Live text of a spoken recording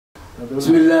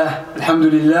بسم الله الحمد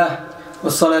لله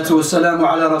والصلاة والسلام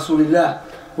على رسول الله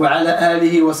وعلى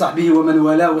آله وصحبه ومن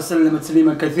والاه وسلم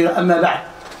تسليما كثيرا أما بعد.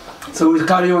 So we'll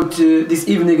carry on to this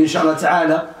evening inshallah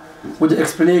ta'ala with the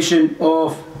explanation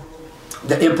of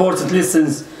the important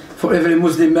lessons for every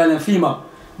Muslim male and female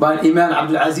by Imām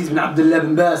Abdul Aziz bin Abdullah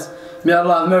bin Baz. May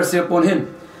Allah have mercy upon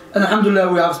him. And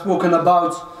alhamdulillah, we have spoken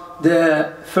about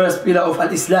the first pillar of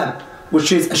Al-Islam,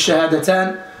 which is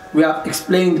Ash-Shahadatan. We have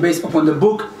explained based upon the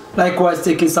book, likewise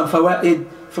taking some fawaid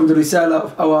from the risala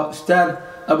of our Ustad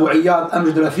Abu Iyad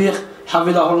Amjad Rafiq,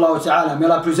 Hafidahullah Ta'ala, may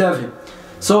Allah preserve him.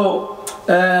 So,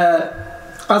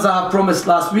 as I have promised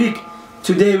last week,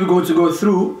 today we're going to go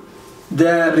through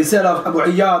the risala of Abu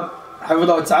Iyad,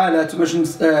 Hafidahullah Ta'ala, to mention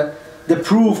the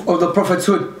proof of the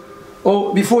prophethood.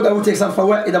 Oh, before that, we'll take some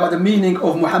fawaid about the meaning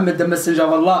of Muhammad, the Messenger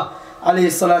of Allah,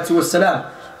 alayhi salatu wassalam.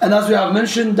 And as we have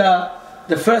mentioned,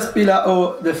 the first pillar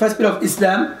of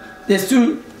Islam, there's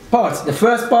two parts. The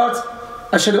first part,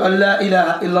 Ashhadu an la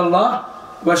ilaha illallah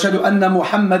wa ashhadu anna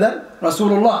Muhammadan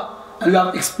Rasulullah. And we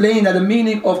have explained that the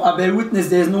meaning of I bear witness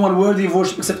there is no one worthy of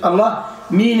worship except Allah,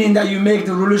 meaning that you make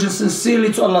the religion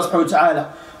sincerely to Allah subhanahu wa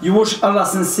ta'ala. You worship Allah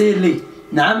sincerely.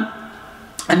 Naam.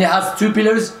 And it has two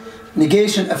pillars,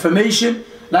 negation, affirmation.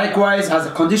 Likewise, it has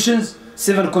the conditions,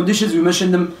 7 conditions, we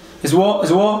mentioned them as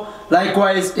well.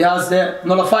 Likewise, it has the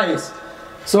nullifiers.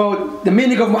 So the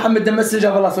meaning of Muhammad, the Messenger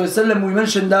of Allah, we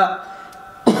mentioned that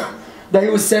he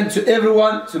was sent to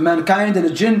everyone, to mankind and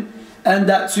the jinn, and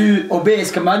that to obey his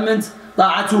commandments,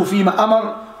 طاعته فيما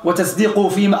أمر وتصديقه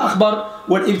فيما أخبر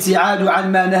والابتعاد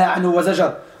عن ما نهى عنه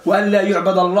وزجر وأن لا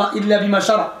يعبد الله إلا بما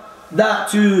شرع. That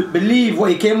to believe what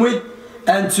he came with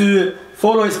and to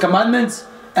follow his commandments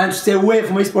and to stay away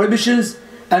from his prohibitions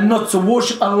and not to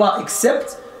worship Allah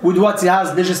except with what he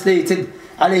has legislated,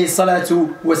 alayhi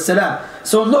salatu wassalam.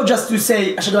 So not just to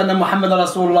say Ashhadu anna Muhammadan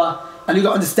Rasulullah and you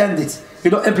don't understand it,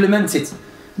 you don't implement it.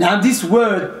 Now this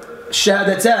word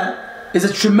Shahadatan is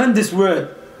a tremendous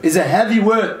word, is a heavy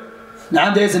word.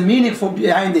 Now there is a meaning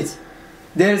behind it,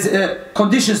 there is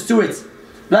conditions to it.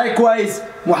 Likewise,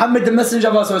 Muhammad the Messenger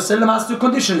of Allah has 2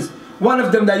 conditions. One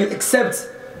of them, that you accept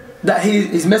that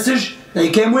his message that he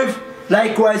came with.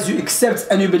 Likewise, you accept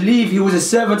and you believe he was a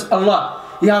servant of Allah.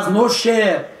 He has no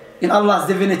share in Allah's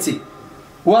divinity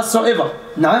whatsoever.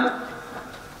 Naam.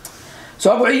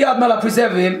 So Abu Iyad, may Allah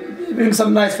preserve him, he brings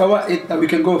some nice fawaid that we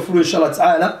can go through inshallah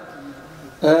ta'ala.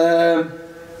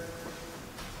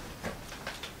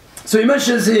 So he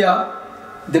mentions here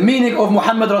the meaning of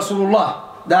Muhammad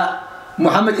Rasulullah, that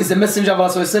Muhammad is the Messenger of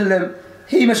Allah.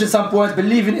 He mentioned some points,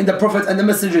 believing in the Prophet and the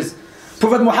messengers.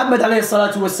 Prophet Muhammad alayhi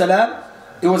salatu wasalam,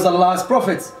 he was the last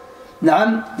prophet.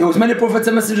 Naam, there was many prophets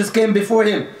and messengers came before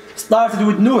him. Started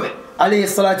with Nuh alayhi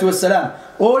salatu wasalam.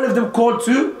 All of them called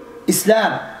to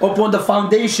Islam upon the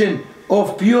foundation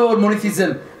of pure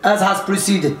monotheism as has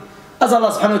preceded. As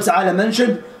Allah subhanahu wa ta'ala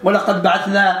mentioned, وَلَقَدْ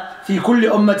بَعَثْنَا فِي كُلِّ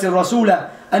أُمَّةٍ رَسُولًا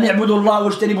أَنْ يَعْبُدُوا اللَّهَ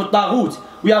وَاجْتَنِبُوا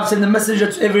الطَّاغُوتِ. We have sent a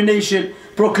messenger to every nation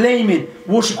proclaiming,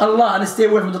 worship Allah and stay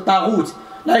away from the taghut.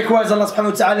 Likewise, Allah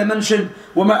subhanahu wa ta'ala mentioned,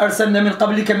 وَمَا أَرْسَلْنَا مِنْ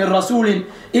قَبْلِكَ مِنْ رَسُولٍ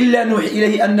إِلَّا نُوحِي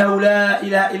إِلَيْهِ أَنَّهُ لَا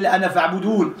إِلَهَ إِلَّا أَنَا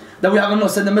فَاعْبُدُونَ. That we have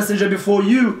not sent a messenger before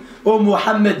you, O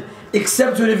Muhammad,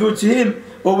 except to reveal to him,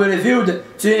 or we revealed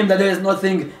to him that there is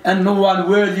nothing and no one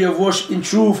worthy of worship in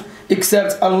truth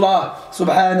except Allah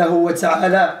subhanahu wa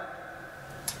ta'ala.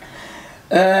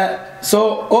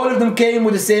 So all of them came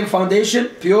with the same foundation,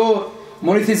 pure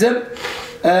monotheism,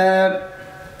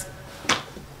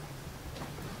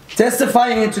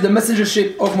 testifying into the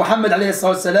messengership of Muhammad alayhi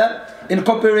salam,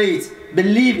 incorporate,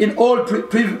 believe in all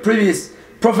previous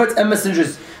prophets and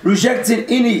messengers. Rejecting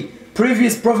any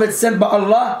previous prophet sent by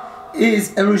Allah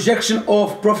is a rejection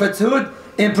of prophethood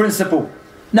in principle.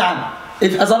 Now,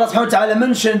 as Allah subhanahu wa ta'ala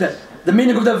mentioned, the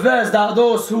meaning of the verse, that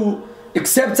those who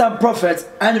accept some prophets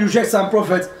and reject some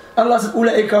prophets, Allah said,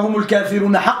 أُولَئِكَ هُمُ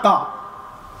الْكَافِرُونَ حَقًّا.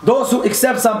 Those who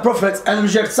accept some prophets and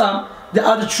reject some, they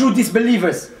are the true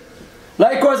disbelievers.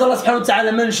 Likewise, Allah subhanahu wa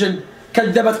ta'ala mentioned,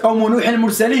 كَذَّبَتْ قَوْمُ نُوحٍ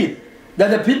الْمُرْسَلِينَ, that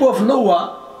the people of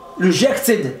Noah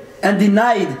rejected and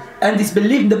denied and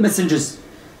disbelieved the messengers.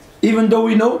 Even though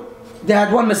we know they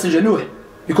had one messenger, Nuh.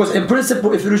 Because in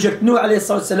principle, if you reject Nuh alayhi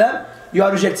salam, you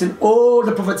are rejecting all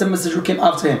the prophets and messengers who came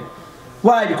after him.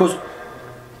 Why? Because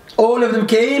all of them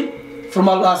came from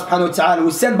Allah subhanahu wa ta'ala, who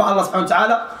sent by Allah subhanahu wa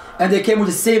ta'ala, and they came with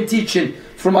the same teaching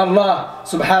from Allah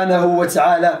subhanahu wa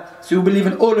ta'ala. So you believe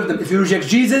in all of them. If you reject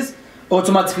Jesus,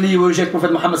 automatically you will reject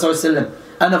Prophet Muhammad sallallahu alaihi wasallam,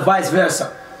 and vice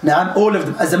versa. Now, all of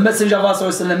them. As the Messenger of Allah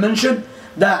sallallahu alaihi wasallam mentioned,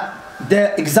 that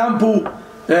the example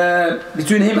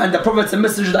between him and the prophets and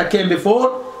messengers that came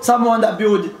before, someone that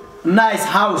built a nice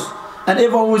house and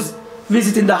everyone was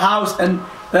visiting the house and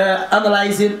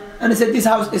analyzing, and he said, this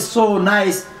house is so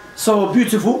nice, so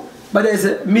beautiful, but there's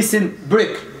a missing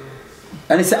brick.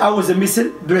 And he said, I was a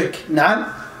missing brick.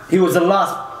 Naam. He was the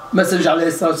last messenger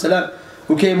ﷺ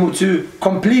who came to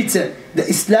complete the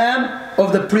Islam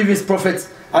of the previous prophets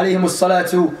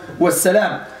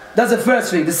ﷺ. That's the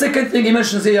first thing. The second thing he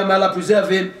mentions here, may Allah preserve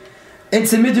him,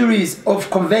 intermediaries of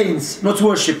conveyance, not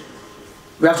worship.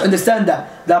 We have to understand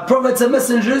that there are prophets and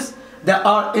messengers that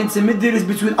are intermediaries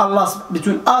between us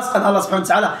and Allah subhanahu wa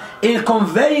ta'ala in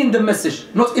conveying the message,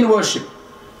 not in worship.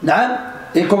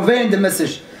 Naam, in conveying the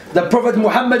message. The Prophet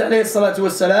Muhammed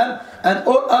ﷺ and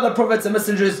all other prophets and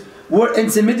messengers were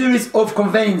intermediaries of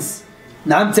conveyance.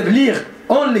 Naam, tabligh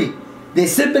only. They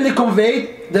simply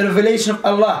conveyed the revelation of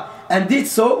Allah and did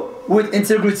so with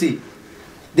integrity.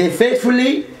 They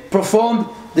faithfully performed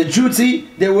the duty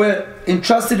they were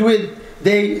entrusted with.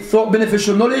 They thought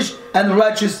beneficial knowledge and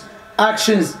righteous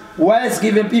actions whilst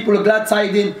giving people a glad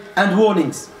tidings and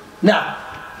warnings. Now,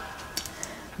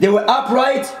 they were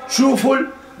upright, truthful,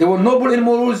 they were noble in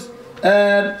morals,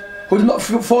 who did not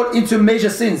fall into major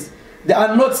sins. They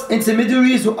are not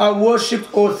intermediaries who are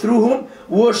worshipped or through whom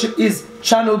worship is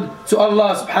channeled to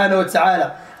Allah subhanahu wa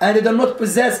ta'ala. And they do not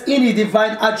possess any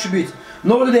divine attribute,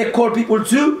 nor do they call people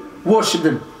to worship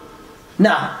them.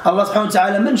 Now, Allah subhanahu wa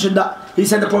ta'ala mentioned that He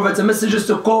sent the prophets and messengers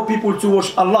to call people to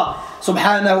worship Allah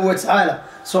subhanahu wa ta'ala.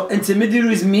 So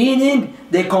intermediaries meaning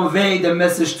they convey the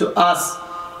message to us.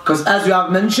 Because as you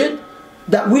have mentioned,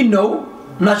 that we know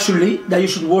naturally that you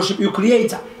should worship your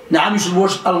creator. Now you should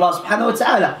worship Allah subhanahu wa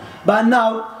ta'ala. But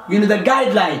now you know the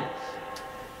guideline.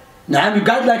 Now your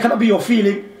guideline cannot be your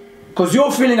feeling, because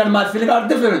your feeling and my feeling are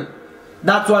different.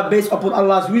 That's why, based upon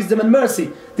Allah's wisdom and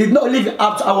mercy, did not leave it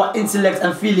up to our intellect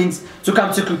and feelings to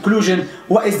come to conclusion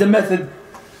what is the method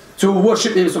to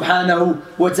worship Him subhanahu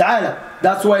wa ta'ala.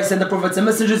 That's why He sent the prophets and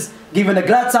messengers, giving a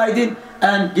glad tidings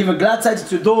and giving glad tidings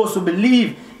to those who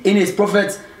believe in His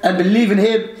prophets and believe in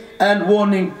Him, and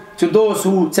warning to those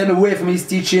who turn away from His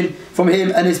teaching, from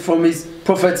Him and from His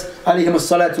prophets alayhimu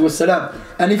salatu wassalam.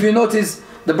 And if you notice,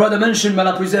 the brother mentioned, may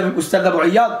Allah preserve him, Ustad Abu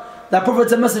Iyad, that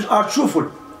prophets and messengers are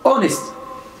truthful, honest,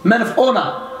 men of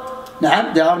honor.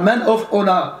 They are men of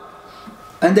honor,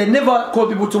 and they never call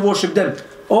people to worship them.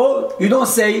 Or you don't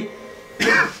say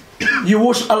you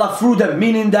worship Allah through them,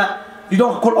 meaning that you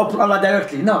don't call upon Allah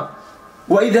directly. No.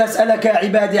 وَإِذَا سَأَلَكَ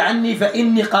عِبَادِ عَنِّي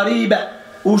فَإِنِّي قَرِيبًا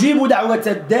أُجِيبُ دَعْوَةَ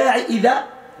الدَّاعِ إِذَا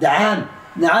دَعَانِ.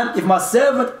 Now, if my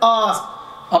servant asks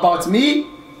about me,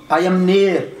 I am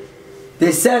near.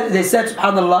 They said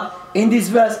subhanallah, in this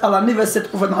verse, Allah never said to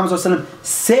Prophet Muhammad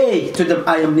say to them,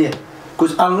 I am near.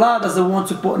 Because Allah doesn't want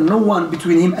to put no one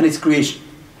between Him and His creation.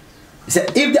 He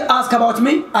said, if they ask about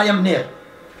me, I am near.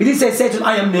 He didn't say to them,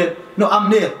 I am near. No, I'm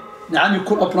near. Now you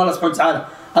call upon Allah subhanahu wa ta'ala.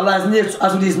 Allah is near to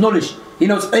us with His knowledge. He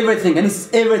knows everything, and He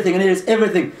sees everything, and He hears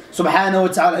everything subhanahu wa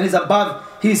ta'ala, and He's above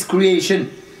His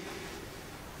creation.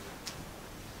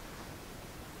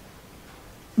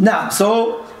 Now,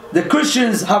 so the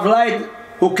Christians have lied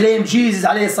who claim Jesus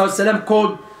alayhi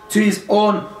called to His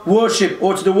own worship,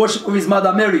 or to the worship of His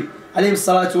mother Mary alayhi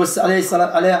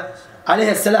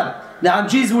salam. Now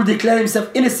Jesus will declare Himself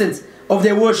innocent of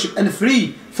their worship and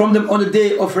free from them on the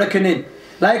day of reckoning.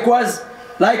 Likewise,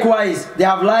 they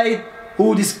have lied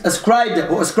who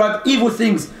ascribed evil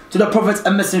things to the prophets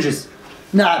and messengers.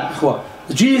 Now,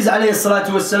 Jesus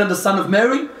alayhi the son of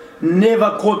Mary,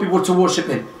 never called people to worship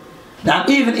Him. Now,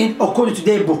 even according to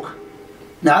their book,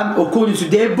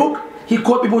 He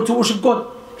called people to worship God.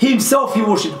 Himself, He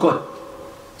worshipped God.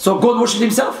 So God worshipped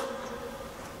Himself.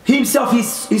 He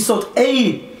sought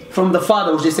aid from the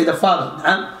Father, which they say the Father.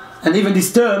 And even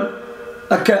this term,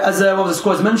 like, as one of the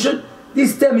scholars mentioned,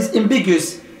 this term is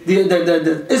ambiguous.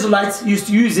 The Israelites used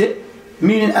to use it,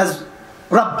 meaning as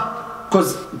Rabb,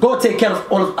 because God take care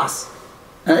of all of us.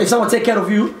 If someone take care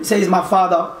of you, say He's my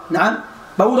Father,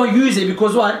 but we don't use it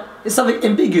because why? It's something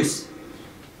ambiguous.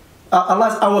 Allah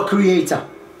is our Creator.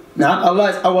 Allah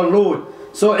is our Lord.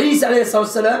 So Isa alayhi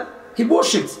salam, he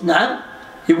worshipped.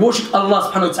 He worshipped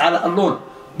Allah subhanahu wa ta'ala alone,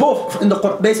 both in the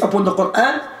based upon the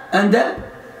Quran and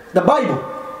the Bible.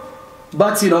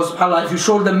 But you know, subhanAllah, if you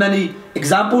show them many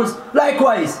examples,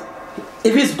 likewise,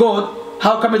 if He's God,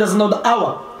 how come He doesn't know the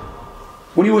hour?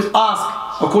 When He was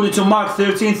asked, according to Mark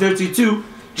 13:32,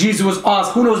 Jesus was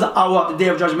asked, who knows the hour of the Day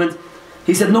of Judgment?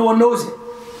 He said, no one knows it.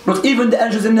 Not even the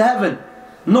angels in heaven,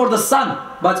 nor the Son,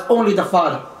 but only the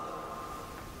Father.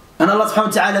 And Allah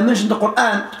subhanahu wa ta'ala mentioned the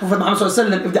Quran, Prophet Muhammad sallallahu alayhi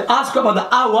wa sallam, if they ask about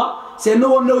the hour, say no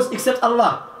one knows except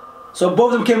Allah. So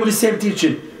both of them came with the same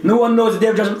teaching. No one knows the Day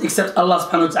of Judgment except Allah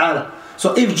subhanahu wa ta'ala.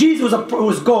 So if Jesus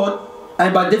was God,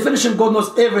 and by definition God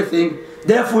knows everything,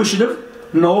 therefore we should have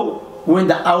known when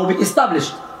the hour will be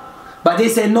established. But they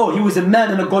say no, he was a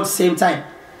man and a God at the same time.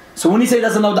 So when he says he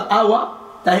doesn't know the hour,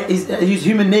 that is his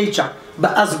human nature.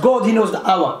 But as God, he knows the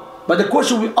hour. But the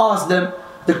question we ask them,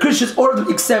 the Christians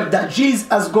already accept that Jesus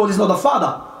as God is not the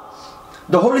Father.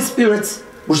 The Holy Spirit,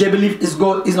 which they believe is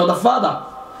God, is not the Father.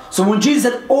 So when Jesus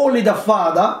said only the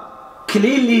Father,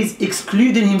 clearly is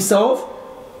excluding himself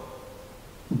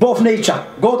both nature,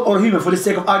 God or human, for the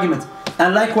sake of argument.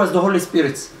 And likewise the Holy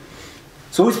Spirit.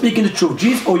 So who's speaking the truth,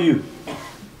 Jesus or you?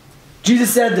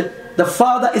 Jesus said the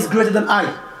Father is greater than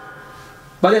I.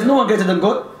 But there's no one greater than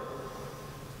God.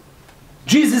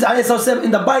 Jesus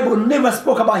in the Bible never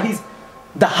spoke about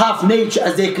the half nature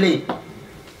as they claim.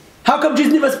 How come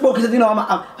Jesus never spoke? He said, you know,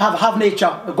 I have half nature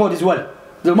of God as well.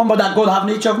 Remember that God half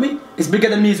nature of me is bigger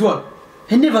than me as well.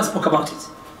 He never spoke about it.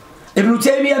 Ibn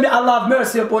Taymiyyah, may Allah have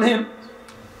mercy upon him,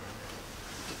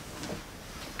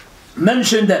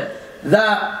 mentioned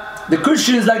that the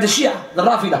Christians like the Shia, the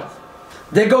Rafida,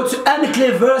 they go to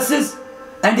unclear verses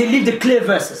and they leave the clear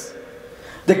verses.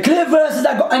 The clear verses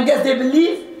that go against their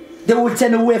belief, they will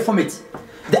turn away from it.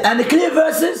 The unclear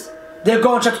verses, they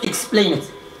go and try to explain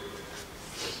it.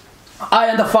 I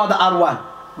and the Father are one.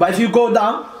 But if you go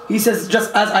down, he says,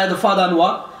 just as I and the Father are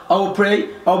one, I will pray,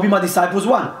 I will be my disciples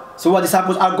one. So what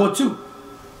disciples are God too.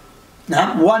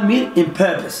 Now, one mean in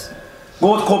purpose.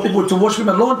 God called people to worship Him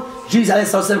alone.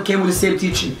 Jesus came with the same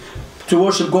teaching. To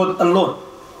worship God alone.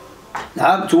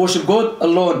 Now, to worship God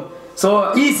alone.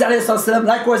 So Isa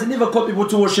likewise, he never called people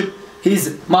to worship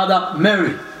his mother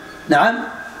Mary.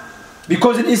 Now,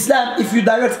 because in Islam, if you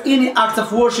direct any act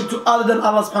of worship to other than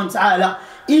Allah subhanahu wa ta'ala,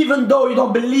 even though you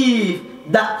don't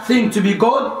believe that thing to be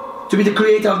God, to be the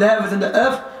creator of the heavens and the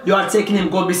earth, you are taking him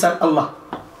God beside Allah.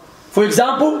 For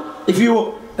example, if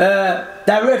you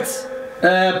direct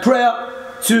prayer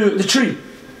to the tree,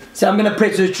 say I'm going to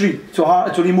pray to the tree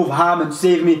to remove harm and to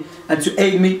save me and to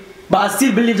aid me, but I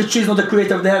still believe the tree is not the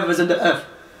creator of the heavens and the earth.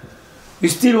 You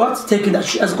still what? Taking that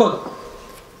tree as God.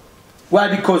 Why?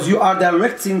 Because you are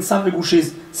directing something which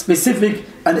is specific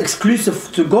and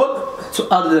exclusive to God to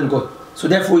other than God. So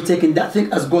therefore we're taking that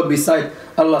thing as God beside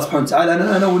Allah subhanahu wa ta'ala. And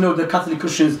I know we know the Catholic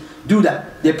Christians do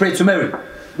that. They pray to Mary.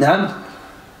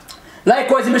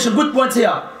 Likewise, he mentioned a good point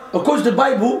here. According to the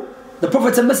Bible, the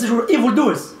prophets and messengers were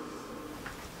evildoers.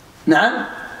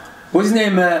 What's his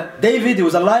name? David, he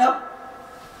was a liar.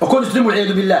 According to them,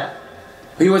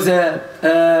 he was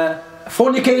a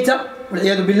fornicator.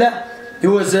 He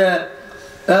was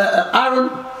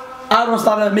Aaron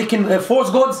started making false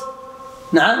gods.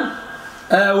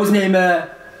 Whose name?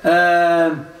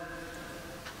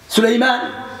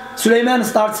 Sulaiman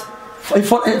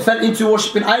fell into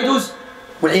worshipping idols.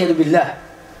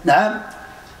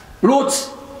 Lot,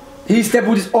 he slept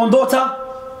with his own daughter.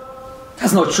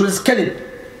 That's not true, it's killing.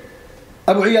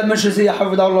 Abu Iyad mentions here,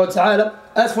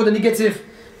 as for the negative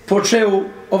portrayal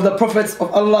of the prophets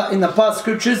of Allah in the past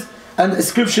scriptures and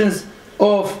descriptions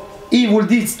of evil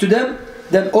deeds to them,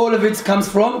 then all of it comes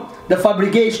from the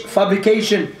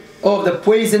fabrication of the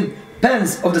poisoned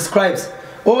pens of the scribes.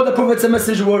 All the prophets and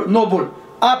messengers were noble,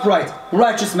 upright,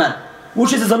 righteous men,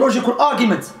 which is a logical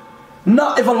argument.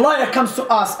 Now if a liar comes to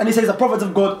us and he says a prophet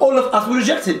of God, all of us will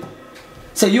reject it.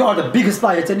 Say, you are the biggest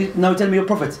liar, now tell me you're a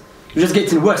prophet. You're just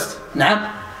getting worse.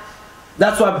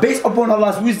 That's why based upon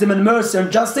Allah's wisdom and mercy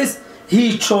and justice,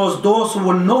 He chose those who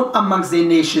were known amongst their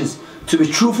nations to be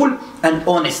truthful and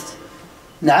honest.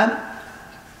 They're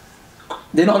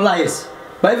not liars.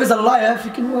 But if it's a liar,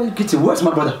 you get it worse,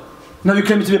 my brother. Now you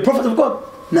claim to be a prophet of God.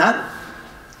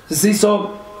 You see,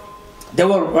 so they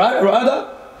were rather,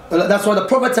 that's why the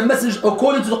prophets and messengers,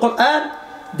 according to the Quran,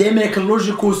 they make a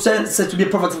logical sense to be a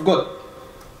prophet of God.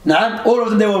 All of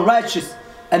them, they were righteous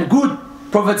and good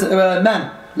prophets,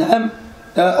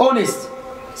 honest.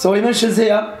 So he mentions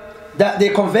here that they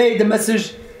conveyed the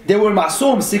message. They were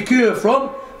ma'soom, secure from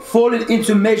falling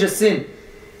into major sin.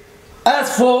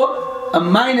 As for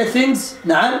minor things,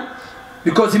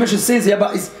 because he mentions sins here,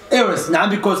 but it's errors.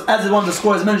 Because as one of the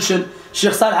scholars mentioned,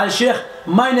 Shaykh Salih al-Shaykh,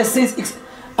 minor sins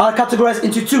are categorized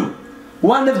into two.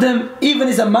 One of them, even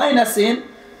is a minor sin,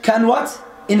 can what?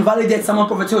 Invalidate someone's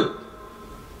prophethood.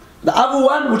 The other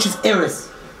one, which is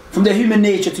errors from their human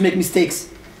nature to make mistakes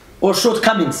or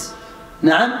shortcomings.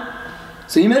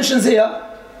 So he mentions here,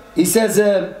 he says,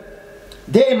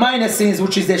 their minor sins,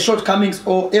 which is their shortcomings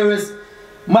or errors,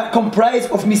 might comprise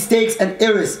of mistakes and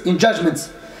errors in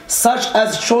judgments, such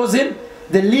as choosing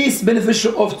the least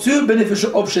beneficial of two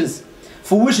beneficial options,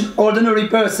 for which an ordinary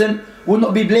person would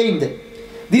not be blamed.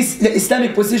 This is the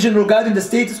Islamic position regarding the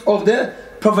status of the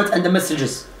Prophet and the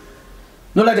messengers.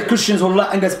 Not like the Christians who Allah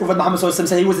against Prophet Muhammad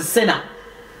said he was a sinner.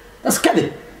 That's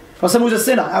kadhib. For someone who was a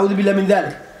sinner, أعوذ بالله من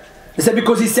ذلك. They said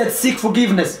because he said seek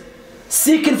forgiveness.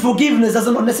 Seeking forgiveness does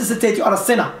not necessitate you are a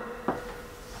sinner.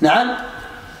 Na'am.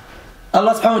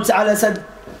 Allah subhanahu wa ta'ala said,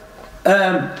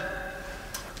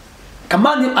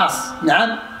 commanding us,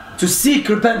 na'am, to seek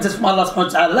repentance from Allah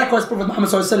subhanahu wa ta'ala. Likewise Prophet Muhammad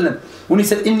sallallahu alayhi wa sallam, when he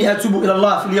said, Inni atubu ila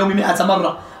Allah fil yawmi mi'ata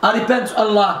marra. I repent to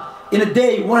Allah in a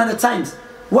day 100 times.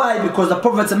 Why? Because the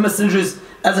prophets and messengers,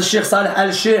 as the Shaykh Salih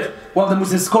al-Shaykh, one of the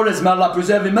Muslim scholars, may Allah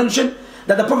preserve him, mentioned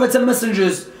that the prophets and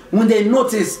messengers, when they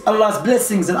notice Allah's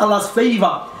blessings and Allah's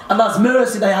favor, Allah's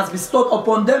mercy that He has bestowed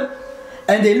upon them,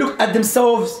 and they look at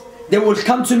themselves, they will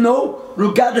come to know,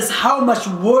 regardless how much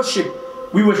worship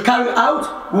we will carry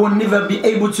out, we will never be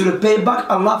able to repay back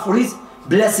Allah for His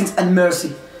blessings and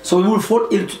mercy. So we will fall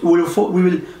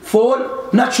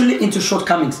naturally into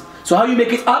shortcomings. So how you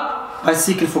make it up? By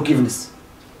seeking forgiveness.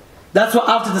 That's why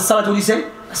after the salat, what do you say?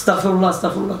 Astaghfirullah,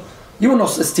 astaghfirullah. You are not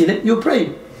stealing, you're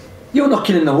praying. You're not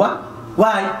killing no one.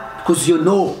 Why? Because you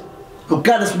know,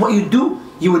 regardless of what you do,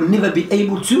 you will never be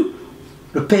able to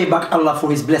repay back Allah for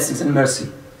His blessings and mercy.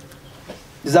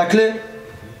 Is that clear?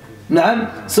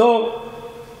 Naam. So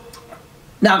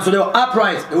they were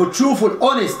upright, they were truthful,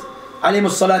 honest. Alayhi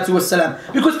salatu wassalam.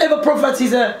 Because every prophet,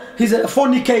 he's a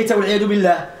fornicator,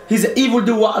 he's an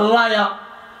evildoer, a liar,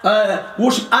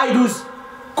 worship idols,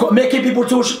 making people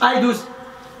to worship idols.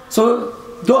 So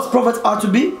those prophets are to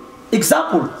be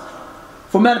example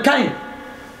for mankind.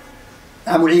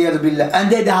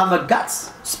 And they have a guts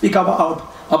to speak about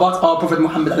our Prophet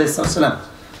Muhammad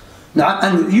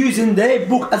and using their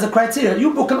book as a criteria.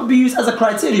 Your book cannot be used as a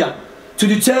criteria to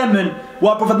determine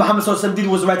what Prophet Muhammad did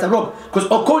was right and wrong. Because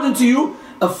according to you,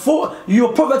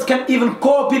 your prophet can even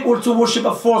call people to worship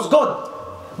a false god,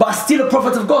 but still a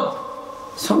prophet of God.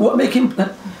 So what make him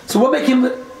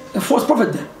a false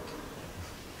prophet then?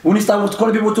 When he starts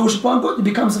calling people to worship one God, he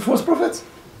becomes a false prophet.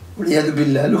 Look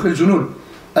al-junun.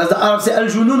 As the Arabs say,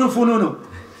 al-jununu fununu.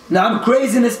 Now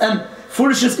craziness and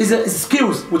foolishness is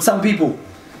skills with some people.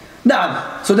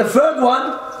 Now, so the third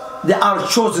one, they are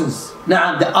chosen.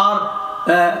 Now, they are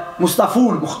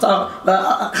mustafun.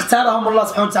 اختارهم الله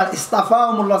سبحانه وتعالى.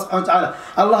 استفاهم الله سبحانه وتعالى.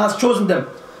 Allah has chosen them.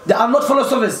 They are not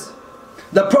philosophers.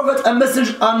 The prophet and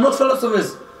messenger are not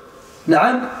philosophers.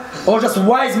 Na'am, or just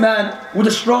wise man with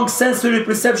a strong sensory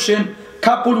perception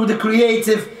coupled with the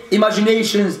creative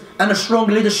imaginations and a strong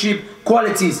leadership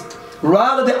qualities.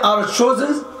 Rather they are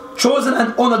chosen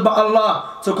and honored by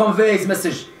Allah to convey His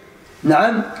message.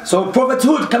 Na'am, so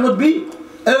prophethood cannot be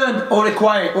earned or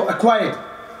acquired.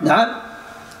 Na'am,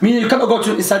 meaning you cannot go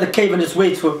to inside the cave and just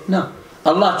wait for, no.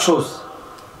 Allah chose.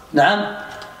 Na'am,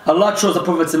 Allah chose the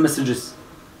prophets and messengers.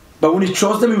 But when He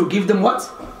chose them, He will give them what?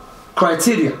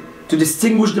 Criteria to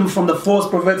distinguish them from the false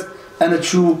prophet and the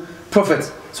true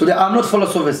prophet. So they are not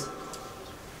philosophers.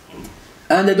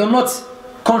 And they do not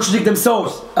contradict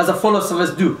themselves as the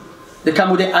philosophers do. They come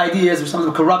with their ideas, which some of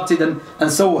them corrupted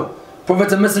and so on.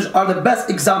 Prophets and messengers are the best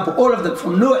example, all of them,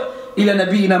 from Nuh ila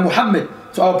Nabiina Muhammad,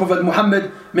 to our Prophet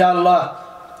Muhammad. May Allah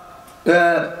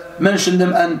mention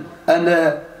them and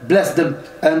bless them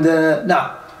and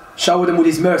shower them with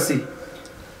His mercy.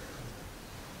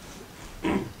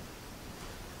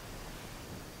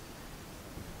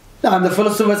 And the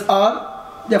philosophers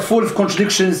they're full of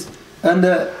contradictions and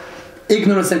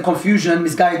ignorance and confusion and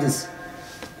misguidance.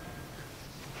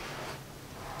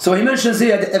 So he mentions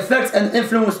here the effects and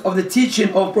influence of the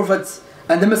teaching of prophets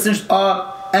and the messengers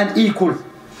are unequaled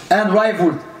and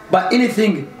rivaled by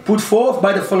anything put forth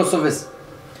by the philosophers.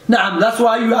 Now that's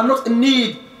why you are not in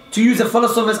need to use a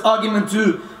philosopher's argument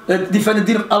to defend the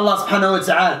deen of Allah subhanahu wa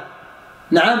ta'ala.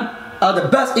 Now the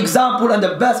best example and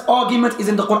the best argument is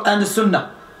in the Quran and the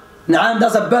Sunnah. Naam,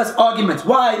 that's the best argument.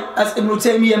 Why? As Ibn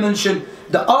Taymiyyah mentioned,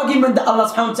 the argument that Allah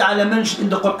subhanahu wa ta'ala mentioned in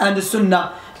the Quran and the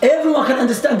Sunnah, everyone can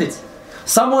understand it.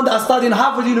 Someone that studied in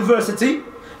Harvard University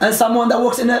and someone that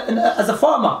works as a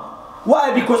farmer.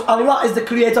 Why? Because Allah is the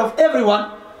creator of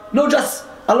everyone. Not just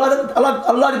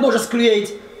Allah did not just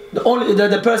create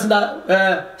the person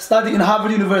that studied in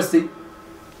Harvard University.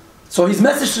 So His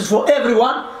message is for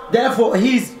everyone. Therefore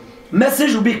His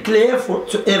message will be clear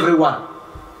to everyone.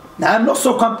 Now, I'm not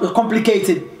so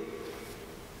complicated.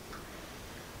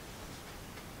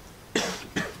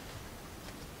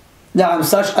 Now,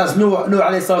 such as Nuh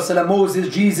alayhi salam, Moses,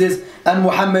 Jesus, and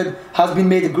Muhammad has been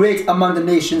made great among the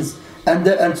nations, and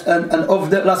of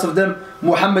the last of them,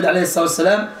 Muhammad alayhi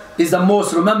salam is the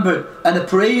most remembered, and the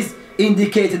praise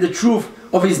indicated the truth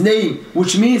of his name,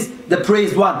 which means the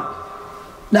praised one.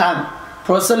 Now,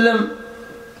 Prophet,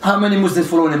 how many Muslims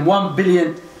following him? 1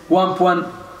 billion,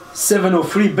 1.7 or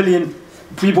 3 billion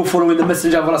people following the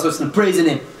Messenger of Allah, praising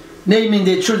him, naming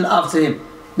their children after him.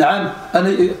 نعم.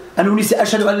 And when you say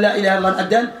أشهد أن لا إله إلا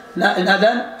الله in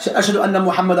adhan, أشهد أن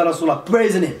محمد رسول الله,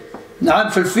 praising him,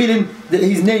 نعم, fulfilling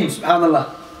his name, subhanallah.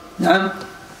 نعم.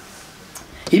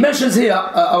 He mentions here,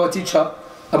 our teacher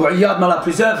Abu Iyad, may Allah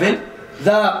preserve him,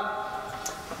 that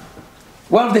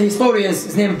one of the historians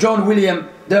is named John William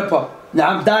Derper,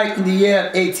 نعم, died in the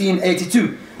year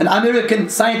 1882. An American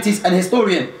scientist and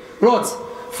historian wrote,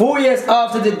 4 years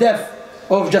after the death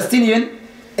of Justinian,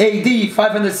 AD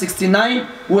 569,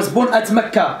 was born at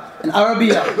Mecca in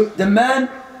Arabia, the man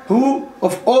who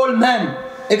of all men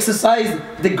exercised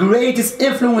the greatest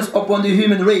influence upon the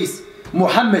human race,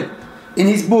 Muhammad, in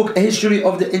his book A History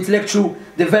of the Intellectual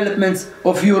Development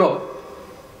of Europe.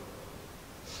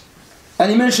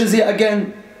 And he mentions here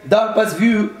again, Darpa's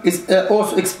view is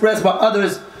also expressed by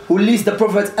others who list the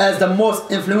Prophet as the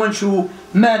most influential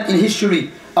man in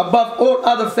history, above all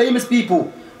other famous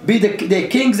people, be they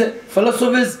kings,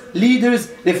 philosophers, leaders,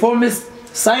 reformists,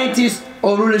 scientists,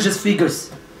 or religious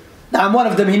figures. Now, one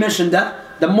of them, he mentioned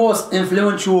that the most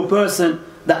influential person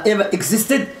that ever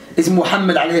existed is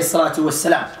Muhammad alayhi salatu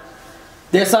wassalam.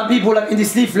 There are some people like in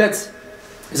this leaflet,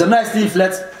 it's a nice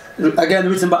leaflet, again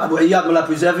written by Abu Iyad, may Allah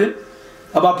preserve him,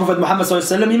 about Prophet Muhammad sallallahu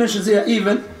alaihi wasallam. He mentions here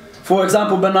even, for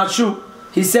example, Bernard Shaw,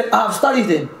 he said, I have studied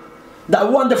him,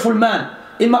 that wonderful man.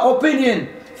 In my opinion,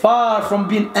 far from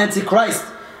being antichrist,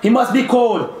 he must be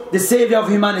called the savior of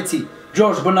humanity.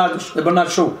 George Bernard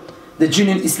Shaw, the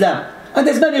genuine Islam. And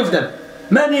there's many of them.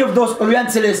 Many of those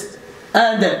Orientalists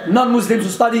and non-Muslims who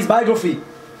study his biography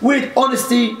with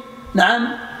honesty,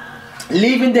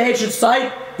 leaving the hatred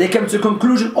side, they came to a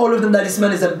conclusion, all of them, that this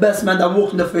man is the best man that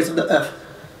walked on the face of the earth.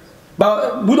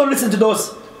 But we don't listen to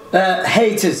those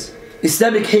haters,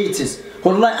 Islamic haters,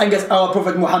 who lie against our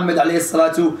Prophet Muhammad alayhi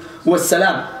salatu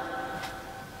wassalam.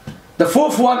 The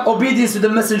fourth one, obedience to the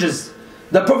messengers.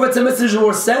 The Prophet and messengers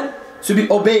were sent to be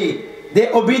obeyed.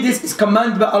 Their obedience is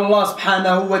commanded by Allah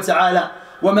subhanahu wa ta'ala.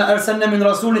 وَمَا أَرْسَلْنَا مِنْ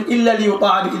رَسُولٍ إِلَّا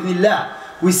لِيُطَاعَ بِإِذْنِ اللَّهِ.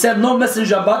 We send no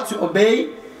messenger but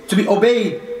to be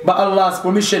obeyed by Allah's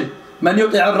permission. مَنْ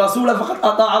يُطِعَ الرَّسُولَ فَقَدْ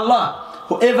أَطَاعَ اللَّهِ.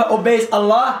 Whoever obeys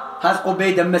Allah has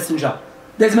obeyed the messenger.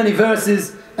 There's many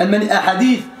verses and many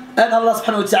ahadith, and Allah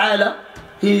subhanahu wa ta'ala,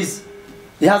 He has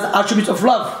the attributes of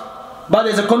love. But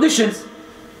there's a condition.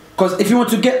 Because if you want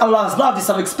to get Allah's love, there's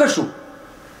something special.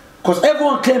 Because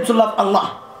everyone claims to love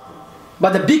Allah.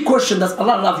 But the big question, does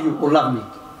Allah love you or love me?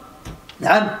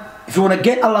 And if you want to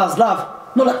get Allah's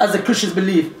love, not like as the Christians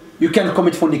believe, you can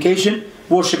commit fornication,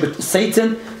 worship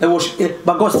Satan, and worship,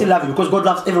 but God still loves you because God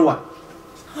loves everyone.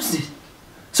 What's this?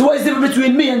 So what is the difference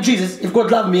between me and Jesus if God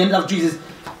loves me and loves Jesus?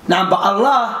 Now, but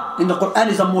Allah in the Quran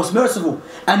is the most merciful,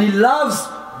 and He loves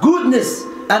goodness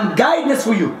and guidance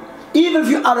for you. Even if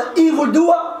you are an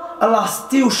evildoer, Allah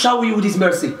still shower you with His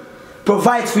mercy,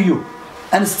 provides for you,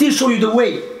 and still show you the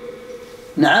way.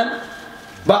 Na'am.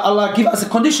 But Allah give us a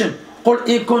condition. قُلْ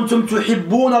إِن كُنْتُمْ تُحِبُّونَ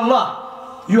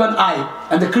اللَّهِ. You and I,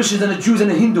 and the Christians and the Jews and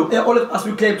the Hindu, all of us,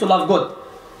 we claim to love God.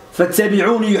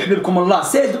 فَاتَّبِعُونِي يُحْبِبْكُمُ اللَّهِ.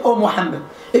 Says, O Muhammad,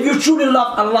 if you truly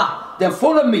love Allah, then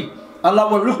follow me. Allah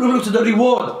will look to the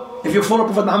reward. If you follow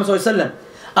Prophet Muhammad sallallahu alaihi wasallam,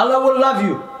 Allah will love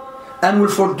you and will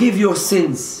forgive your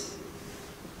sins.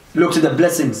 Look to the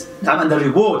blessings and the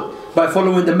reward by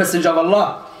following the Messenger of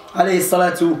Allah alayhi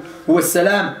salatu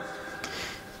wassalam.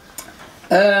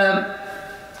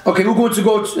 Okay, we're going to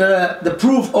go to the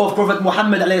proof of Prophet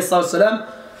Muhammad alayhi salatu wassalam.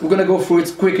 We're going to go through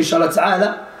it quick, inshallah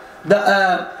ta'ala.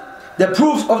 The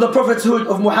proofs of the prophethood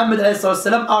of Muhammad alayhi salatu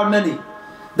wassalam are many,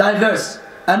 diverse,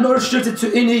 and not restricted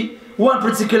to any one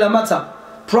particular matter.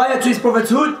 Prior to his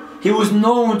prophethood, he was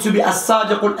known to be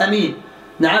as-Sadiq al-Amin,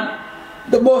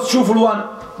 the most truthful one,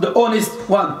 the honest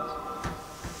one.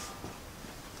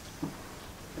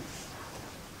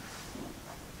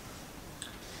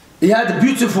 He had a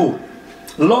beautiful,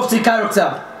 lofty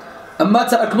character, a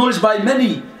matter acknowledged by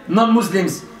many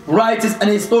non-Muslims, writers and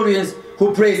historians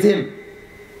who praised him.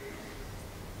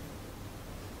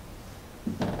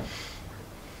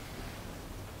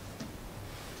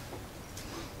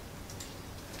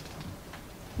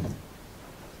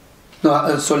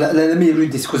 No, so let me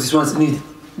read this because this one is needed.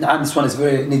 This one is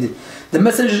very needed. The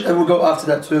message will go after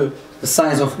that to the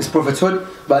signs of his prophethood,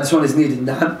 but this one is needed,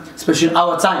 especially in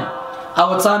our time.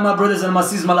 Our time, my brothers and my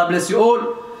sisters, may Allah bless you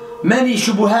all. Many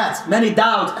shubuhat, many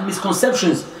doubts and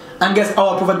misconceptions against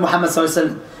our Prophet Muhammad sallallahu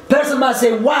alaihi wasallam. Person might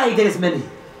say, why there is many?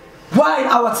 Why in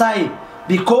our time?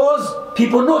 Because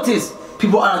people notice,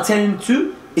 people are attending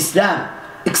to Islam,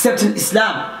 accepting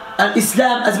Islam. And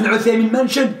Islam, as Ibn Uthaymin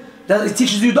mentioned, that it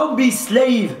teaches you don't be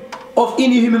slave of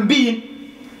any human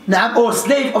being, or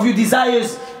slave of your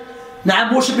desires,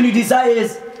 worshiping your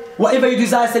desires. Whatever your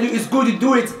desires tell you is good, you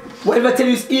do it. Whatever tell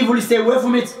you is evil, you stay away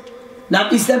from it. Now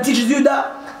Islam teaches you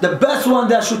that the best one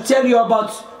that should tell you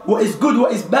about what is good,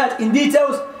 what is bad in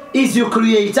details is your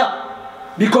creator.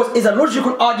 Because it's a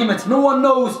logical argument. No one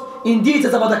knows in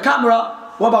details about the camera,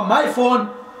 what about my phone,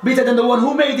 better than the one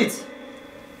who made it.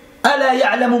 أَلَا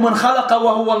يَعْلَمُ مَنْ خَلَقَ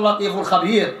وَهُوَ اللَّطِيفُ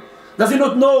الْخَبِيرُ. Does he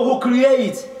not know who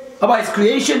creates about his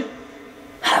creation?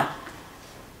 How?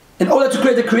 In order to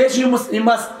create the creation, you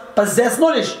must possess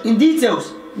knowledge in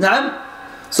details.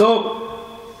 So,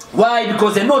 why?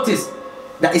 Because they notice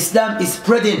that Islam is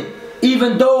spreading.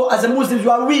 Even though as a Muslims you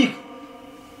are weak.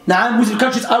 Muslim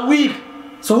countries are weak.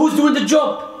 So who's doing the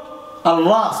job?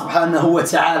 Allah subhanahu wa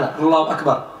ta'ala. Allahu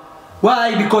Akbar.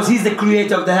 Why? Because He's the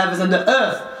creator of the heavens and the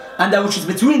earth and that which is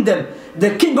between them.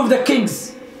 The King of the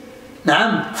kings.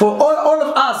 For all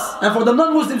of us and for the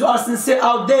non-Muslims who are sincere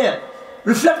out there,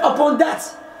 reflect upon that.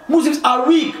 Muslims are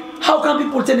weak. How can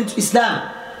people turn into Islam?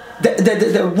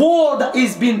 The war that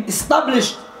is being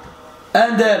established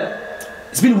and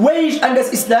it's been waged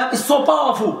against Islam is so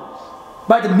powerful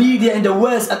by the media in the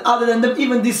West, and other than them,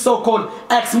 even these so-called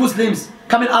ex-Muslims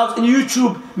coming out in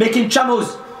YouTube, making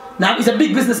channels. Now it's a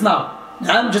big business now.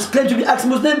 Just claim to be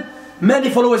ex-Muslim, many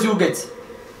followers you get.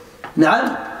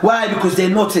 Why? Because they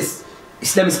notice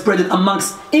Islam is spreading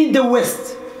amongst in the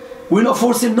West. We're not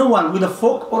forcing no one with a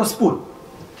fork or a spoon.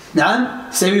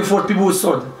 Say we force people with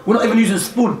sword. We're not even using a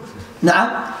spoon.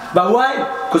 But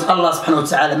why? Because Allah subhanahu wa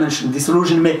ta'ala mentioned this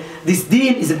religion, this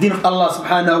deen is the deen of Allah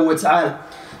subhanahu wa ta'ala.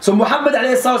 So Muhammad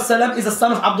alayhi salam is the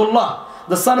son of Abdullah,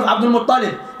 the son of Abdul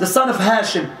Muttalib, the son of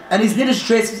Hashim, and his lineage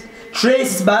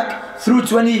traces back through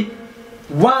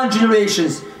 21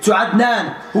 generations to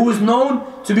Adnan, who is known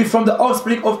to be from the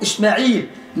offspring of Ishmael,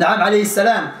 alayhi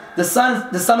salam, the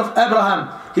son of Abraham.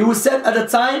 He was said at a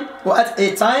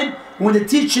time when the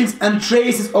teachings and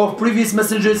traces of previous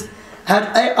messengers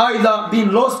had either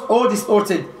been lost or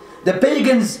distorted. The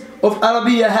pagans of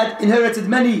Arabia had inherited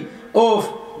many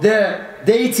of the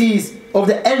deities of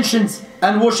the ancients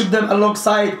and worshipped them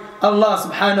alongside Allah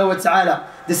subhanahu wa ta'ala.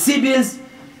 The Sabians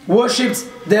worshipped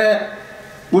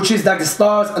which is like the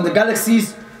stars and the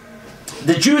galaxies.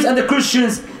 The Jews and the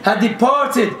Christians had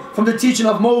departed from the teaching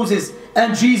of Moses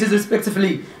and Jesus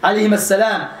respectively alayhim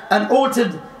as-salam, and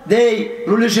altered their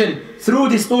religion through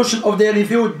distortion of their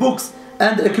revealed books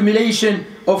and the accumulation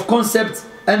of concepts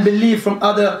and belief from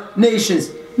other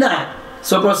nations.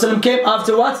 So Prophet came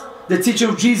after what? The teaching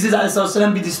of Jesus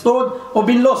ﷺ be distorted or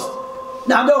been lost.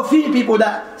 There are few people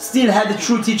that still had the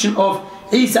true teaching of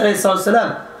Isa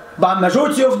ﷺ, but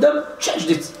majority of them changed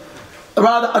it.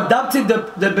 Rather adopted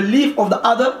the belief of the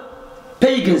other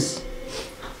pagans.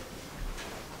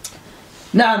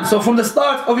 So from the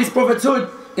start of his prophethood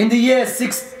in the year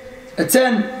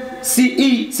 610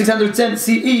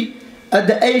 CE, at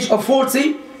the age of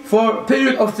 40, for a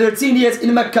period of 13 years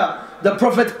in Mecca, the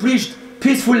Prophet preached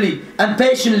peacefully and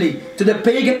patiently to the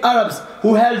pagan Arabs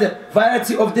who held a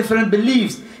variety of different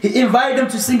beliefs. He invited them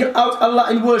to single out Allah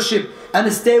in worship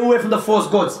and stay away from the false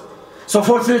gods. So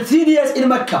for 13 years in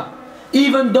Mecca,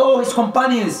 even though his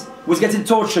companions was getting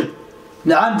tortured.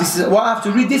 This is why I have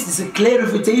to read this. This is a clear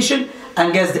refutation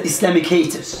against the Islamic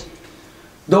haters,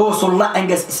 those who lie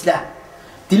against Islam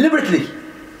deliberately,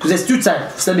 because there's two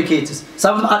types of Islamic haters.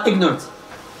 Some of them are ignorant,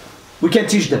 we can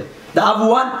teach them. The other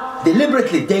one,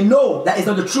 deliberately, they know that is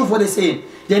not the truth what they're saying.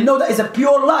 They know that it's a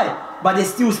pure lie, but they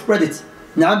still spread it.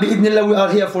 Bi'idhnillah, we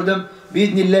are here for them.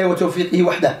 Bi'idhnillah wa tawfiqihi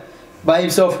wahdah. By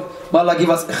himself, may Allah give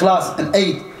us ikhlas and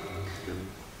aid.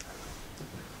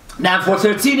 For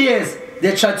 13 years,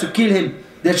 they tried to kill him,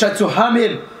 they tried to harm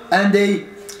him, and they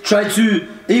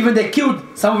killed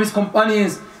some of his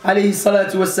companions, alayhi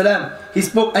salatu wassalam. He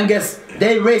spoke against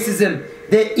their racism,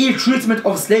 their ill treatment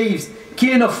of slaves,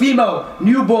 killing of female,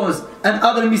 newborns, and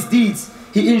other misdeeds.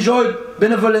 He enjoyed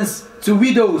benevolence to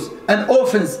widows and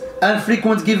orphans and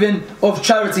frequent giving of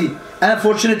charity.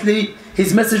 Unfortunately,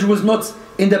 his message was not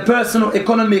in the personal,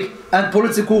 economic, and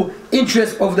political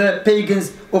interest of the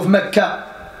pagans of Mecca,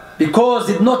 because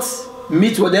it did not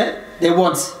meet what they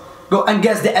want, go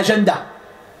against the agenda.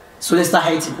 So they start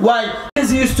hating. Why? They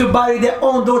used to bury their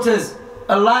own daughters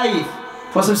alive.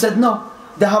 Prophet said, no,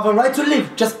 they have a right to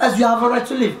live, just as you have a right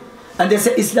to live. And they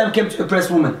said Islam came to oppress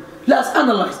women. Let's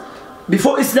analyze.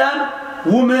 Before Islam,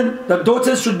 women, the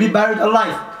daughters should be buried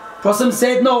alive. Prophet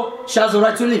said, no, she has a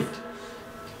right to live.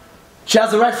 She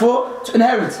has a right to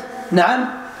inherit.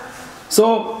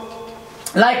 So,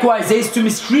 likewise, they used to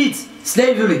mistreat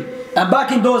slavery. And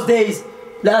back in those days,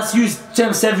 let's use the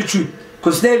term servitude,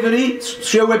 because slavery,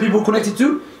 straight away people connected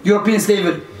to European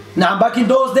slavery. Back in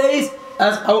those days,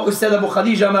 as our Ustad Abu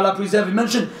Khadija, may Allah preserve,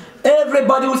 mentioned,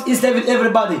 everybody was enslaved,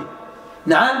 everybody.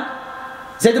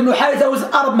 Zayd ibn Hurraira was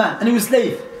an Arab man and he was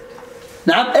slave.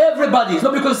 Na'am, everybody. It's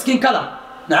not because of skin color.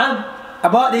 Na'am,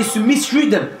 about they used to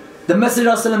mistreat them. The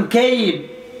Messenger of Allah came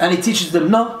and he teaches them,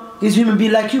 no, he's a human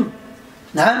being like you.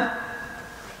 Na'am.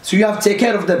 So you have to take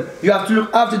care of them. You have to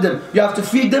look after them. You have to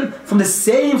feed them from the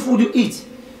same food you eat.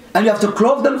 And you have to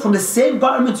clothe them from the same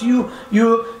garment you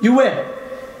wear.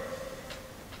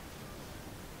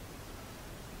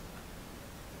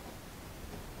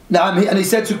 And he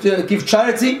said to give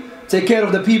charity, take care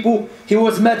of the people. He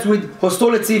was met with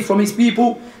hostility from his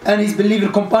people, and his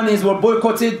believing companions were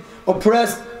boycotted,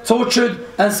 oppressed, tortured,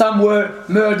 and some were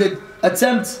murdered.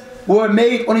 Attempts were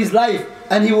made on his life,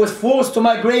 and he was forced to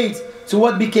migrate to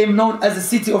what became known as the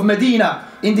city of Medina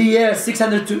in the year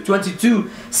 622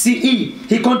 CE.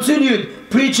 He continued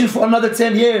preaching for another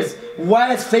 10 years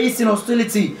whilst facing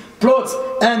hostility, plots,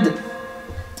 and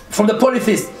from the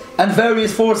polytheists and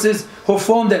various forces who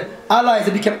formed allies.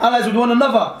 They became allies with one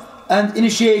another and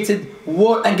initiated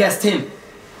war against him.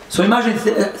 So imagine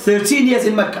 13 years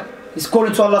in Mecca. He's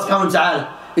calling to Allah subhanahu wa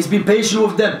ta'ala. He's been patient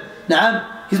with them. Na'am,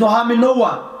 he's not harming no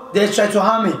one. They tried to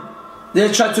harm him. They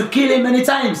tried to kill him many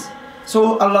times.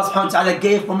 So Allah subhanahu wa ta'ala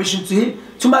gave permission to him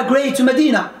to migrate to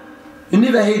Medina. You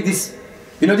never hear this.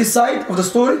 You know this side of the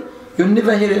story? You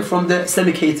never hear it from the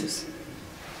Islamic haters.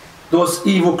 Those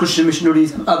evil Christian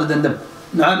missionaries and other than them.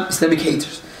 Na'am, Islamic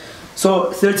haters.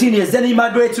 So 13 years. Then he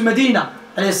migrated to Medina.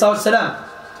 Alayhi.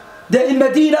 Then in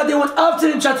Medina they went after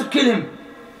him, tried to kill him.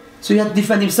 So he had to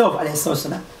defend himself.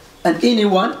 Alayhi. And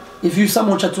anyone, if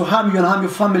someone tried to harm you and harm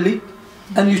your family,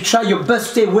 and you try your best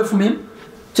to stay away from him,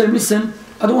 tell him, listen,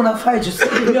 I don't want to fight, just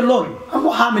leave me alone. I'm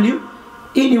not harming you.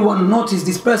 Anyone notice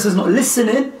this person is not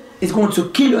listening, is going to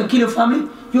kill you and kill your family,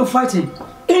 you're fighting.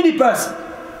 Any person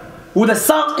with a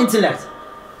sound intellect.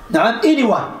 Now,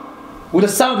 anyone with a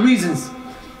sound reasons.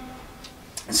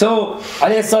 So,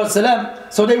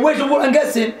 alayhi, so they waged a war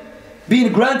against him,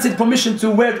 being granted permission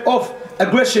to ward off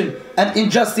aggression and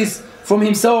injustice from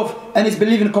himself and his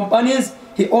believing companions.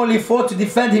 He only fought to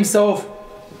defend himself.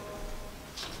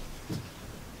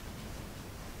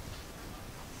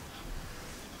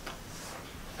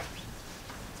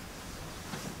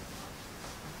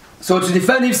 So to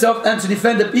defend himself and to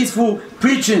defend the peaceful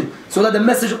preaching, so that the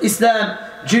message of Islam,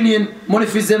 genuine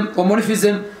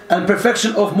monotheism and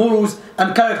perfection of morals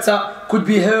and character could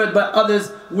be heard by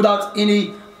others without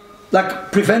any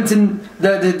preventing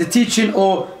the teaching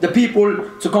or the people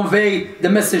to convey the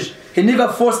message. He never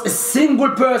forced a single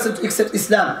person to accept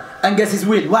Islam against his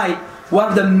will. Why? One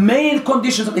of the main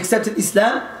conditions of accepting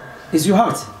Islam is your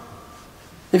heart.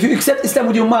 If you accept Islam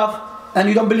with your mouth and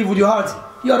you don't believe with your heart,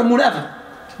 you are a munafiq.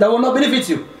 That will not benefit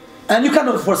you. And you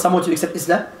cannot force someone to accept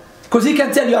Islam, because he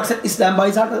can tell you accept Islam by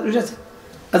his heart and reject it.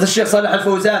 As the Shaykh Salih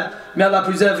al-Fawzan, may Allah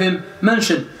preserve him,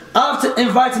 mentioned, after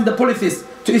inviting the polytheists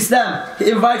to Islam, he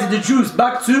invited the Jews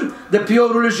back to the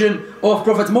pure religion of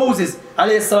Prophet Moses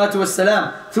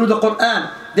ﷺ. Through the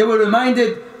Quran, they were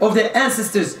reminded of their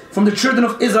ancestors from the children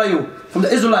of Israel, from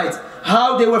the Israelites,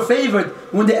 how they were favored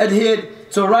when they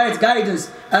adhered to right guidance,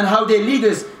 and how their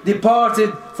leaders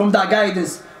departed from that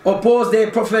guidance, opposed their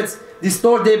prophets,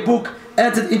 distorted their book,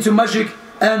 entered into magic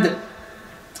and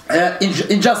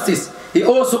injustice. He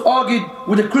also argued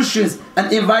with the Christians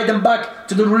and invited them back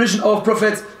to the religion of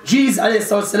Prophet Jesus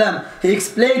ﷺ. He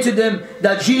explained to them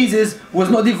that Jesus was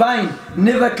not divine,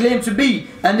 never claimed to be,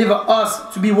 and never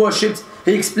asked to be worshipped.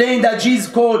 He explained that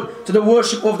Jesus called to the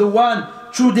worship of the one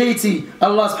true deity,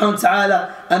 Allah subhanahu wa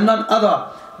ta'ala, and none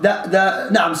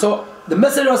other. So the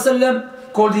Messenger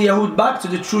ﷺ called the Yahud back to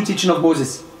the true teaching of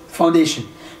Moses, foundation.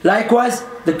 Likewise,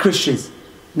 the Christians,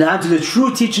 now to the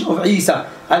true teaching of Isa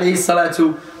alayhi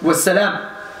salatu wassalam.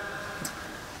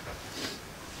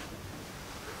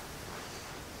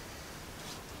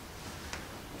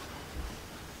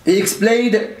 He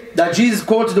explained that Jesus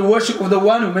called to the worship of the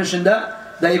one who mentioned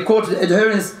that he called to the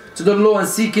adherence to the law and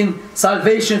seeking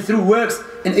salvation through works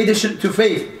in addition to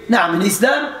faith. Now in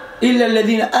Islam, إِلَّا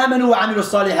الَّذِينَ آمَنُوا وَعَمِلُوا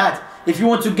الصَّالِحَاتِ. If you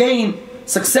want to gain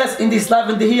success in this life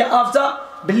and the hereafter,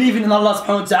 believing in Allah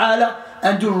subhanahu wa ta'ala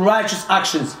and do righteous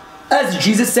actions. As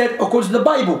Jesus said according to the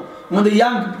Bible, when the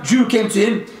young Jew came to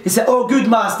him, he said, "Oh good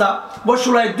master, what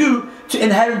should I do to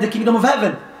inherit the kingdom of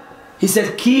heaven?" He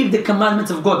said, "Keep the commandments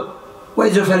of God." What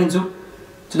is he referring to?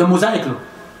 To the Mosaic law.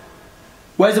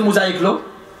 What is the Mosaic law?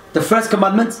 The first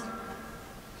commandment,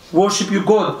 worship your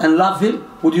God and love him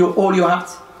with all your heart.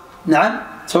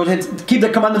 Nah? So keep the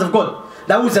commandment of God.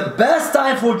 That was the best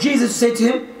time for Jesus to say to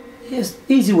him, yes,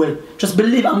 easy way. Just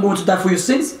believe I'm going to die for your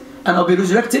sins and I'll be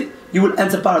resurrected. You will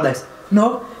enter paradise.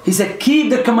 No. He said, keep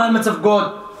the commandments of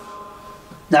God.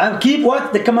 Now, keep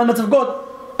what? The commandments of God.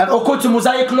 And according to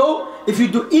Mosaic law, if you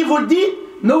do evil deed,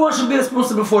 no one should be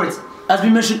responsible for it. as we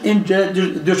mentioned in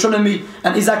Deuteronomy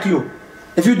and Ezekiel.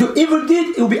 If you do evil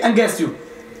deed, it will be against you.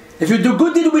 If you do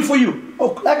good deed, it will be for you.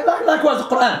 Oh, likewise the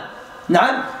Quran.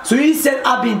 Nah? So he said,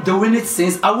 I've been doing it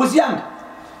since I was young.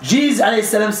 Jesus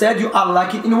ﷺ said, you are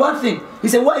lacking in one thing. He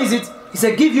said, what is it? He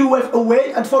said, give your wealth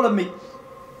away and follow me.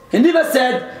 He never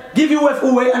said, give your wealth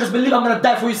away and just believe I'm going to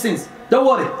die for your sins. Don't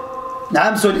worry.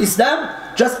 Nah? So Islam,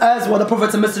 just as what the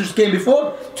prophets and messengers came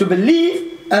before, to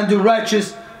believe and do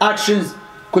righteous actions,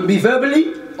 could be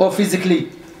verbally or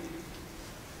physically.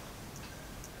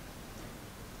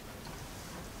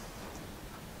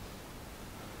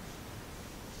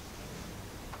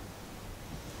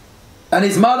 And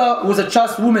his mother was a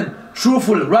just woman,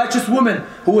 truthful, righteous woman,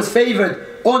 who was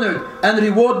favored, honored, and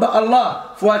rewarded by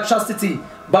Allah for her chastity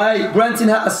by granting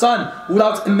her a son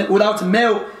without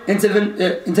male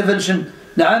intervention.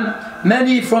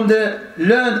 Many from the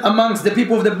learned amongst the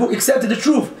people of the book accepted the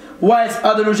truth, whilst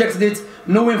others rejected it,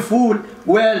 knowing full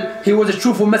well he was a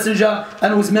truthful messenger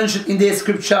and was mentioned in their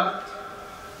scripture.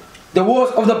 The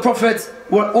wars of the prophets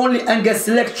were only against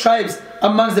select tribes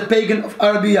amongst the pagan of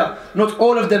Arabia, not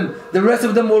all of them. The rest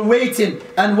of them were waiting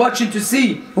and watching to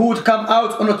see who would come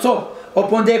out on the top,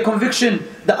 upon their conviction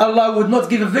that Allah would not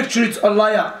give a victory to a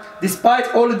liar.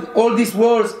 Despite all these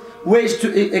wars waged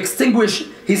to extinguish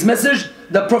his message,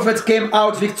 the Prophet came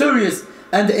out victorious,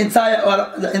 and the entire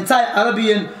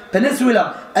Arabian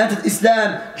Peninsula entered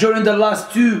Islam during the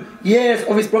last 2 years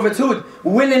of his prophethood,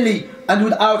 willingly and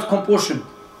without compulsion.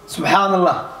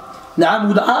 Subhanallah. Naam,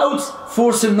 without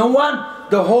forcing no one,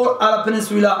 the whole Arab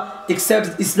Peninsula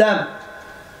accepted Islam.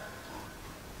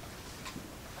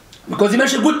 Because he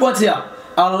mentioned a good point here.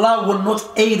 Allah will not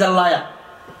aid a liar.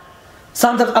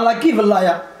 Sometimes Allah give a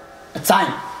liar a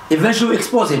time. Eventually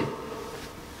expose him.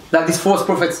 Like these false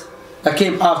prophets that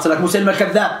came after, like Musaylim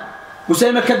al-Kadhdhab.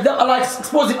 Musaylim al-Kadhdhab, Allah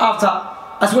exposed him after.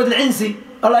 Aswad al-Insi,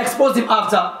 Allah exposed him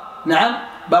after. Naam.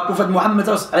 But Prophet Muhammed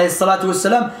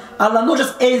والسلام, Allah not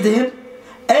just aided him,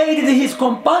 aided his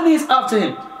companions after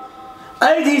him,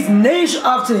 aided his nation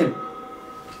after him.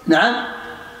 Naam.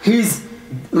 His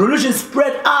religion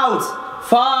spread out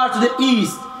far to the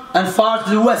east and far to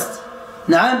the west.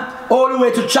 Naam. All the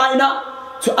way to China,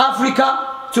 to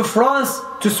Africa, to France,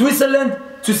 to Switzerland,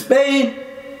 to Spain.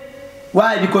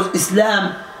 Why? Because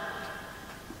Islam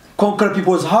conquered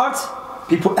people's hearts,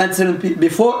 before entering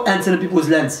people's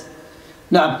lands.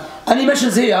 Now, and he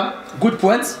mentions here, good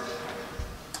points.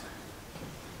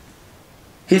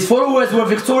 His followers were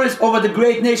victorious over the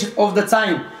great nations of the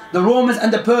time, the Romans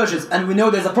and the Persians, and we know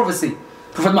there's a prophecy.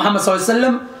 Prophet Muhammad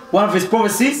ﷺ, one of his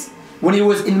prophecies, when he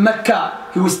was in Mecca,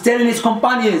 he was telling his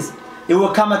companions, it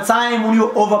will come a time when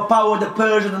you overpower the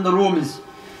Persians and the Romans.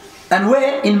 And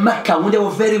where? In Mecca, when they were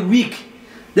very weak.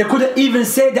 They couldn't even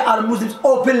say they are Muslims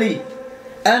openly.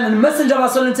 And the Messenger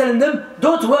of Allah telling them,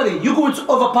 don't worry, you're going to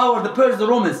overpower the Persians, the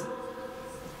Romans.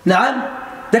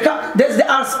 Now, they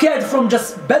are scared from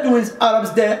just Bedouins,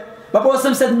 Arabs there. But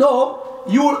Prophet said, no,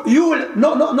 you will,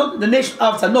 no, the nation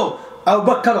after, no. Abu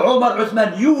Bakr, Umar,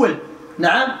 Uthman, you will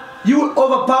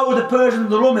overpower the Persians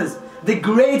and the Romans, the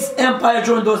great empire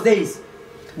during those days.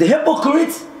 The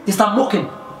hypocrites, they start mocking.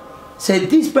 Say,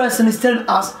 this person is telling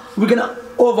us we're going to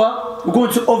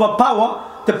overpower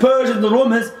the Persians and the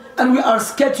Romans, and we are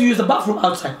scared to use the bathroom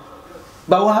outside.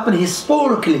 But what happened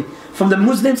historically from the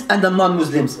Muslims and the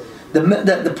non-Muslims?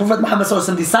 The Prophet Muhammad's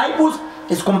disciples,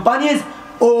 his companions,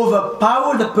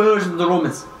 overpowered the Persians and the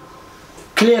Romans.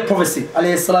 Clear prophecy,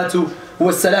 alayhi salatu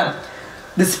wassalam.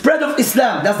 The spread of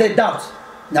Islam, that's their doubt.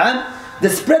 The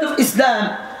spread of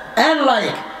Islam,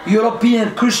 unlike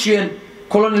European Christian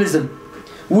colonialism,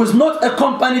 was not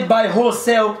accompanied by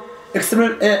wholesale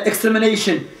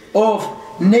extermination of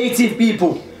native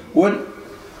people.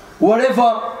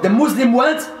 Wherever the Muslim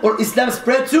went or Islam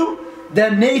spread to, the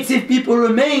native people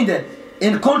remained.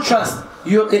 In contrast,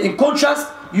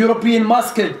 European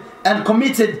massacred and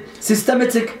committed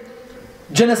systematic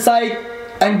genocide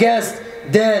against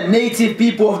the native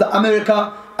people of the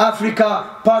America,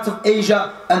 Africa, part of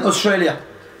Asia and Australia.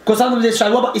 Because sometimes they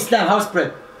say, what about Islam? How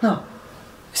spread? No.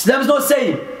 Islam is not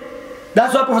saying.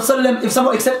 That's why Prophet ﷺ, if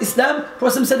someone accepts Islam,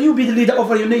 Prophet ﷺ said, you be the leader of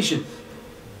your nation.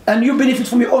 And you benefit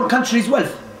from your own country's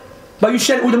wealth. But you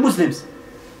share it with the Muslims.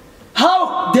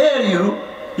 How dare you?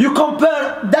 You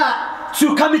compare that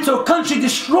to coming to a country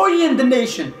destroying the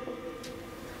nation.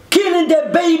 Killing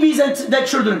their babies and their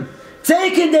children.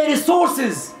 Taking their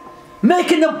resources.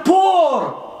 Making them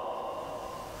poor.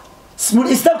 When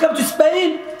Islam came to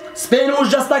Spain, Spain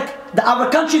was just like the other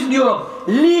countries in Europe,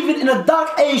 living in the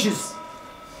dark ages.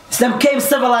 Islam came,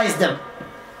 civilized them.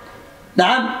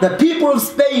 Now, the people of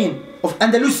Spain of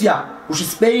Andalusia, which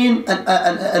is Spain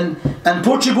and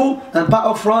Portugal and part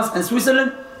of France and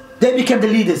Switzerland, they became the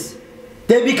leaders.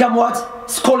 They become what?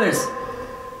 Scholars.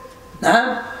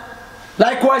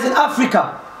 Likewise in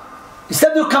Africa,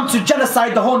 instead of come to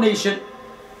genocide the whole nation,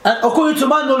 and according to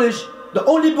my knowledge, the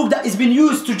only book that is being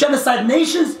used to genocide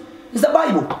nations is the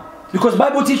Bible. Because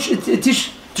Bible teach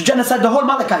to genocide the whole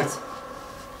Malachites.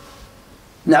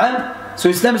 So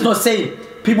Islam is not saying.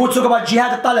 People talk about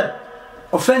jihad al-talab,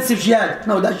 offensive jihad.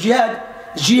 No, that jihad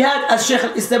as Shaykh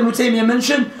al-Islam Ibn Taymiyyah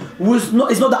mentioned, is not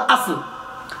the asl.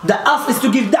 The asl is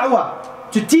to give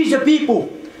da'wah, to teach the people.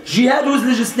 Jihad was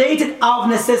legislated out of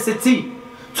necessity,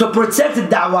 to protect the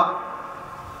da'wah.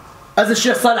 As the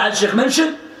Shaykh Salih al-Shaykh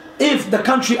mentioned, if the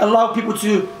country allow people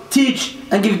to teach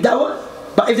and give da'wah,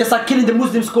 but if they start killing the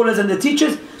Muslim scholars and the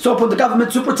teachers, so upon the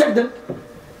government to protect them.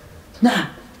 Nah.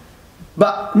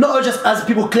 But not just as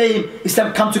people claim,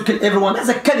 Islam come to kill everyone. That's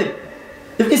a kadhib.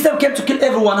 If Islam came to kill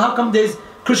everyone, how come there's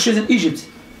Christians in Egypt?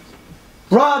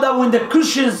 Rather, when the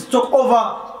Christians took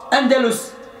over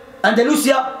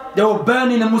Andalusia, they were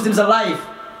burning the Muslims alive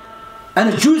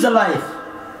and the Jews alive.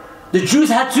 The Jews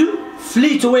had to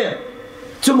flee to where?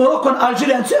 To Morocco and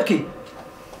Algeria and Turkey.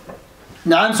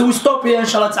 So we stop here,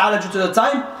 inshallah ta'ala, due to the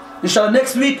time. Inshallah,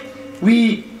 next week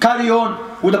we carry on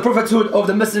with the prophethood of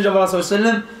the Messenger of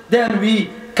Allah. Then we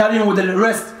carry on with the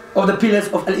rest of the pillars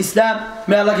of Islam.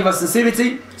 May Allah give us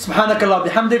sincerity. Subhanakallah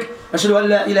bihamdik. Ashhadu an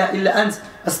la ilaha illa ant.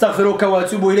 Astaghfiruka wa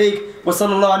atubu ilayk. Wa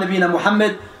sallallahu ala nabiyyina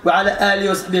Muhammed wa ala alihi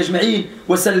wa sahbihi ajma'in.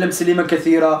 Wa sallam tasliman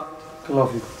kathira. Barakallahu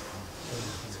feekum.